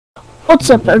What's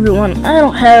up, everyone? I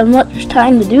don't have much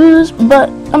time to do this, but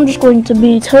I'm just going to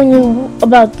be telling you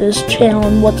about this channel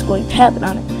and what's going to happen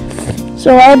on it.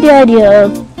 So I had the idea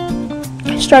of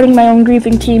starting my own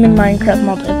griefing team in Minecraft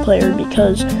multiplayer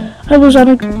because I was on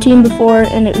a team before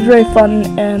and it was very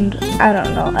fun, and I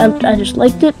don't know, I just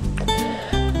liked it.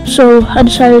 So I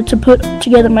decided to put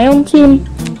together my own team.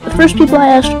 The first people I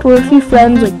asked were a few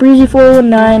friends like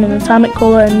Breezy419 and Atomic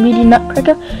Cola and Meaty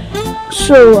Nutcracker.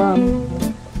 So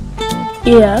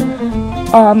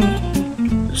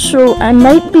so I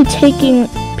might be taking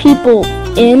people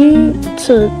in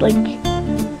to, like,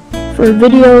 for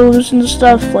videos and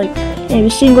stuff, like maybe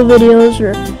single videos,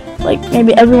 or like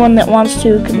maybe everyone that wants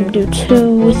to can do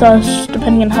 2 with us,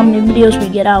 depending on how many videos we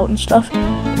get out and stuff.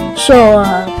 So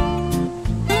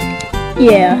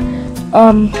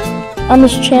on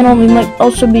this channel we might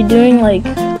also be doing like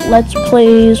let's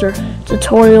plays or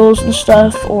tutorials and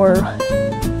stuff, or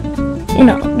you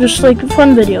know, just like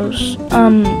fun videos.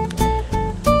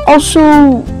 Also,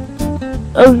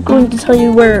 I was going to tell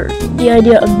you where the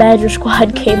idea of Badger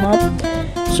Squad came up.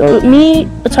 So me,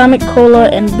 Atomic Cola,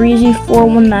 and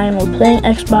Breezy419 were playing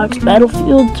Xbox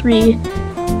Battlefield 3,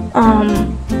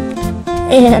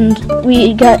 and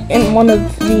we got in one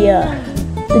of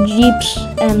the Jeeps,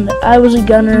 and I was a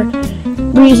gunner,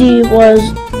 Breezy was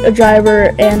a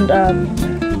driver, and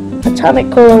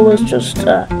Atomic Cola was just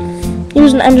he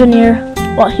was an engineer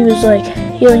while he was like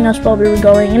healing us while we were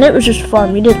going, and it was just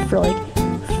fun. We did it for like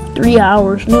 3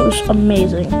 hours, and it was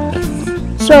amazing.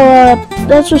 So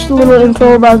that's just a little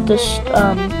info about this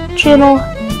channel.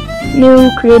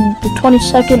 New, created the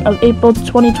 22nd of April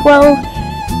 2012,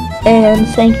 and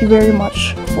thank you very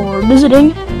much for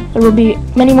visiting. There will be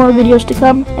many more videos to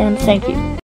come, and thank you.